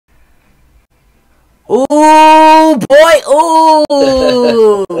Ooh, boy. Ooh.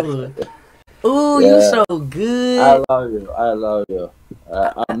 Ooh, Yeah, you so I good. love you. I love you.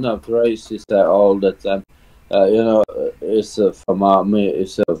 I'm not racist all the time. It's for me.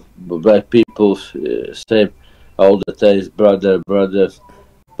 It's black people same all the time. It's brothers,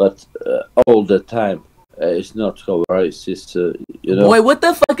 but all the time. It's not so racist. Boy, what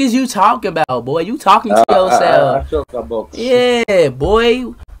the fuck is you talking about, boy? You talking to I yourself. talk about shit. Yeah,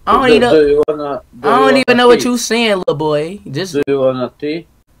 boy. I don't Do, even do you wanna do I you don't even wanna know what tea? you saying, little boy. Just Do you wanna tea?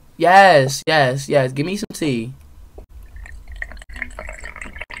 yes, yes, yes. Give me some tea.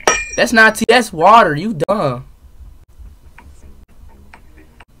 That's not tea. That's water. You dumb.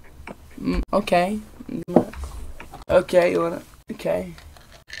 Okay. Okay. You wanna? Okay.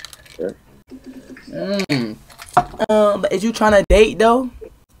 Yeah. Mm. But is you trying to date though?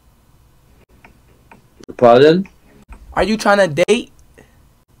 Pardon? Are you trying to date?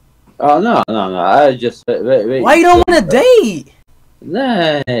 Oh no. I just Why you don't want to date?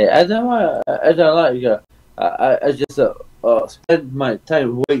 Nah, I don't like. I just spend my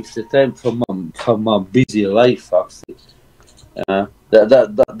time, waste the time from my busy life. Actually, that's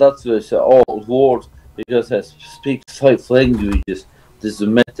the old word because I speak 5 languages.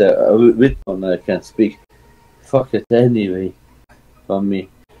 Doesn't matter which one I can speak. Fuck it anyway, for me.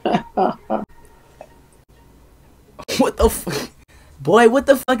 What the boy? What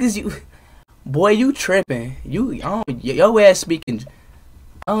the fuck is you? Boy, you tripping? Your ass speaking.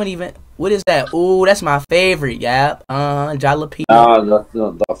 I don't even. What is that? Ooh, that's my favorite. Yeah. Jalapeno. Ah, that's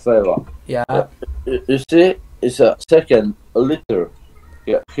not that flavor. Yeah. You see, it's a second liter.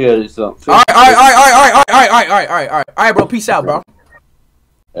 Yeah, here is a All right, all right, all right, all right, all right, all right, all right, all right, all right, all right, bro. Peace out, bro.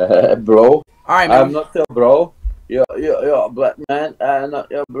 bro. All right, I'm man. not your bro. You're a black man. I'm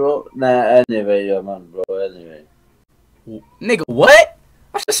not your bro. Nah, anyway, you're man, bro. Anyway. Nigga, what?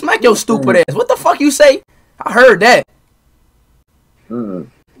 I should smack your stupid ass. What the fuck you say? I heard that.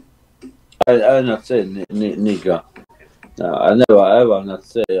 I not say nigga. No, I never ever not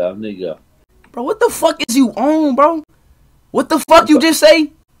say a nigga. Bro, what the fuck is you on, bro? What the fuck you just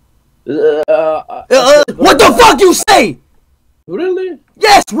say? What the fuck you say? Really?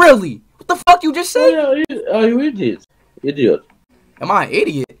 Yes, really. What the fuck you just say? Oh, yeah, are you idiot? Idiot. Am I an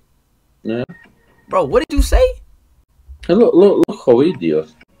idiot? Yeah. Bro, what did you say? Hey, look how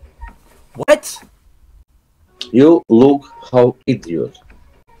idiot. What? You look how idiot.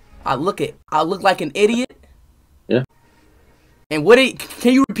 I look like an idiot? Yeah. And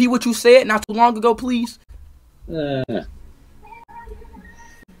can you repeat what you said not too long ago, please? Yeah.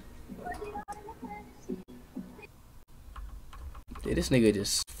 Dude, this nigga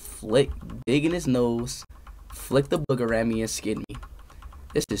just digging his nose, flick the booger at me and skid me.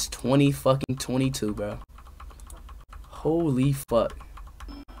 This is 20 fucking 22, bro. Holy fuck.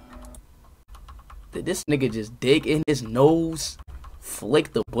 Did this nigga just dig in his nose,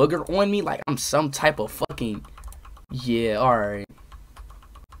 flick the booger on me like I'm some type of fucking... Yeah, alright.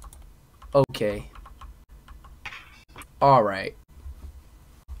 Okay. Alright.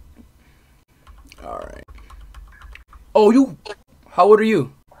 Alright. Oh, you... How old are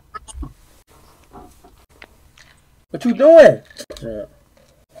you? What you doing?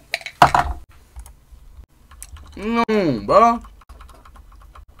 Bro.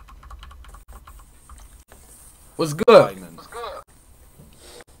 What's good?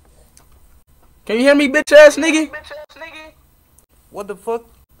 Can you hear me, bitch ass nigga? What the fuck?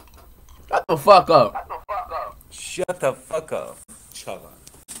 Shut the fuck up. Shut the fuck up, Chava.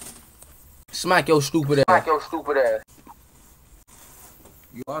 Smack your stupid ass.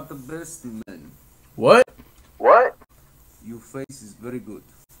 You are the best man. What? Your face is very good.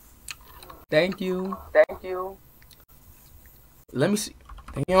 Thank you. Let me see.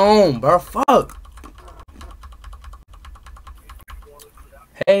 Damn, bro. Fuck.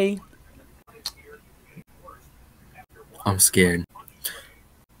 Hey. I'm scared.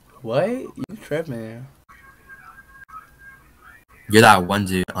 What? You tripping? You're that one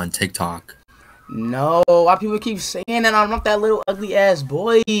dude on TikTok. No. Why people keep saying that I'm not that little ugly ass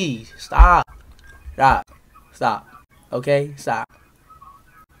boy? Stop. Okay? Stop.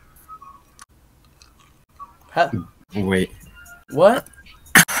 Huh? Wait. What?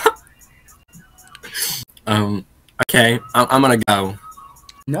 Okay. I'm gonna go.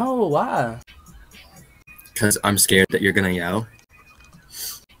 No, why? Because I'm scared that you're gonna yell.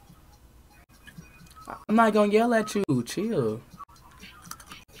 I'm not gonna yell at you. Chill.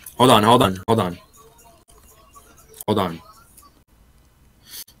 Hold on.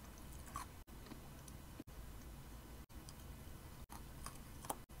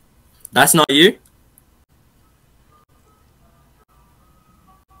 That's not you?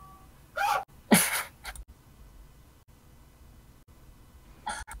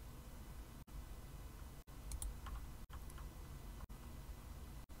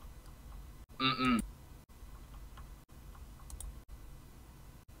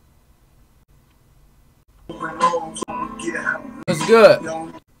 What's good?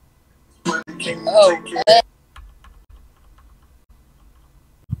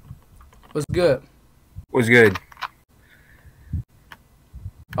 What's good? What's good?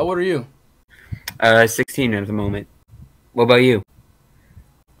 How old are you? 16 at the moment. What about you?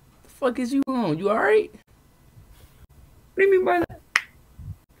 The fuck is you on? You alright? What do you mean by that?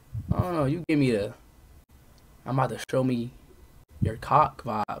 I don't know. You give me the I'm about to show me your cock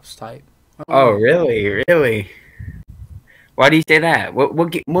vibes type. Oh, really? Really? Why do you say that? What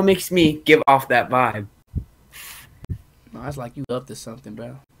makes me give off that vibe? No, it's like you up to something,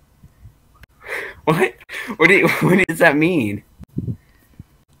 bro. What? What does that mean?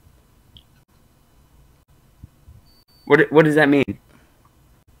 What does that mean?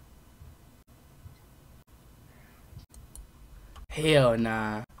 Hell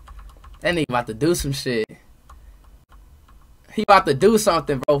nah. That nigga about to do some shit. He about to do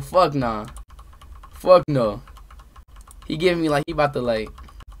something, bro. Fuck nah. Fuck no. He giving me like he about to like.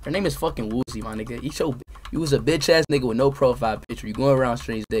 Her name is fucking Woozy, my nigga. You was a bitch ass nigga with no profile picture. You going around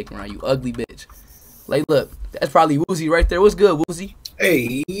strange dick around, you ugly bitch. Like, look, that's probably Woozy right there. What's good, Woozy?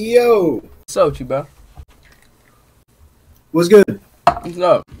 Hey, yo. What's up with you, bro? What's good? What's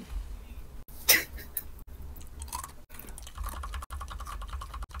up?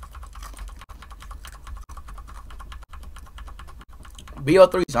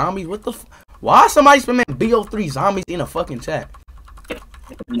 BO3 zombies? What the why somebody spamming BO3 zombies in a fucking chat?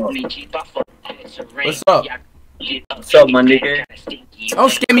 What's up? What's up, my nigga?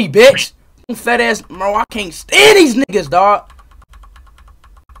 Don't scare me, bitch. You fat ass, bro. I can't stand these niggas, dog.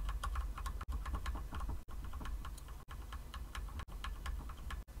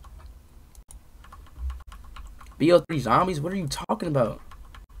 BO3 zombies? What are you talking about?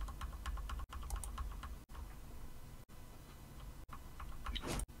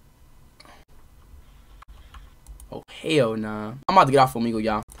 Oh, hell nah. I'm about to get off Omegle,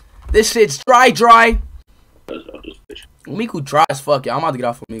 y'all. This shit's dry. Omegle dry as fuck, y'all. I'm about to get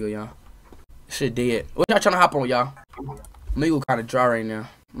off Omegle, y'all. This shit dead. What y'all trying to hop on, y'all? Omegle kind of dry right now.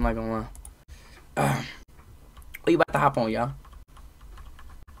 I'm not gonna lie. What you about to hop on, y'all?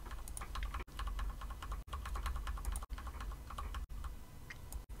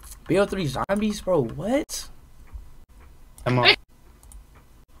 BO3 zombies, bro. What? Come on.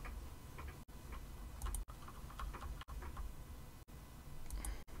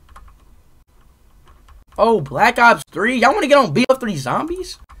 Oh, Black Ops 3? Y'all want to get on BO3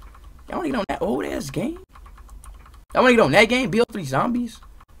 zombies? Y'all want to get on that old ass game? Y'all want to get on that game? BO3 zombies?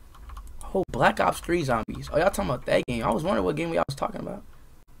 Oh, Black Ops 3 zombies. Oh, y'all talking about that game? I was wondering what game y'all was talking about.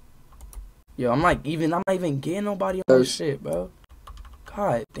 Yo, I'm not even getting nobody on this shit, bro.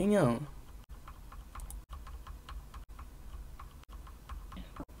 God damn.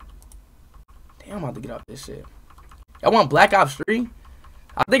 Damn, I'm about to get off this shit. Y'all want Black Ops 3?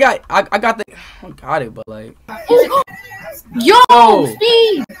 I think I got the I got it, but like Yo, Oh.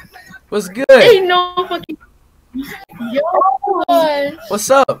 Steve! what's good? Ain't no fucking Yo, What's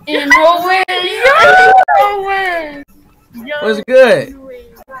up? ain't nowhere. Nowhere. What's good?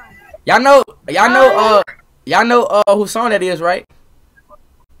 Y'all know whose song that is, right?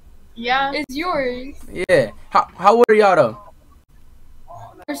 Yeah, it's yours. Yeah. How old are y'all though?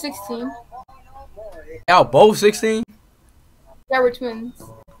 We're 16. Y'all both 16? Yeah, we're twins.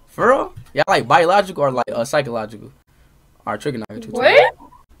 For real? Y'all like biological or like psychological? Or trigonometry? What?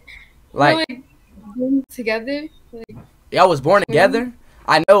 Like We're like born together. Like, y'all was born together?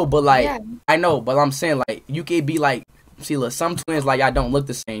 I know, but like yeah. I know, but I'm saying like you could be like, see, look, some twins like y'all don't look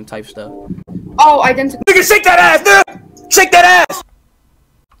the same type stuff. Oh, identical. Nigga, shake that ass, nigga! Shake that ass!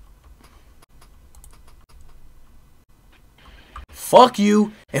 Fuck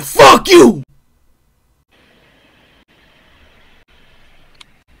you and fuck you.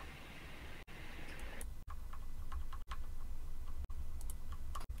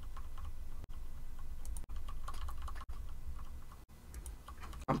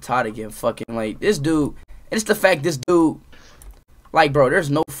 I'm tired of getting fucking like this dude. It's the fact this dude, like, bro, there's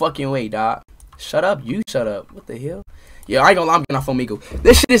no fucking way, dog. Shut up, you shut up. What the hell? Yeah, I ain't gonna lie, I'm getting off Omegle.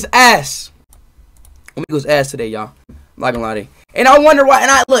 This shit is ass. Omegle's ass today, y'all. I'm not gonna lie to you. And I wonder why.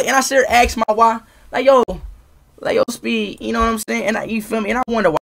 And I sit there ask my why. Like yo, Speed. You know what I'm saying? And you feel me? And I wonder why.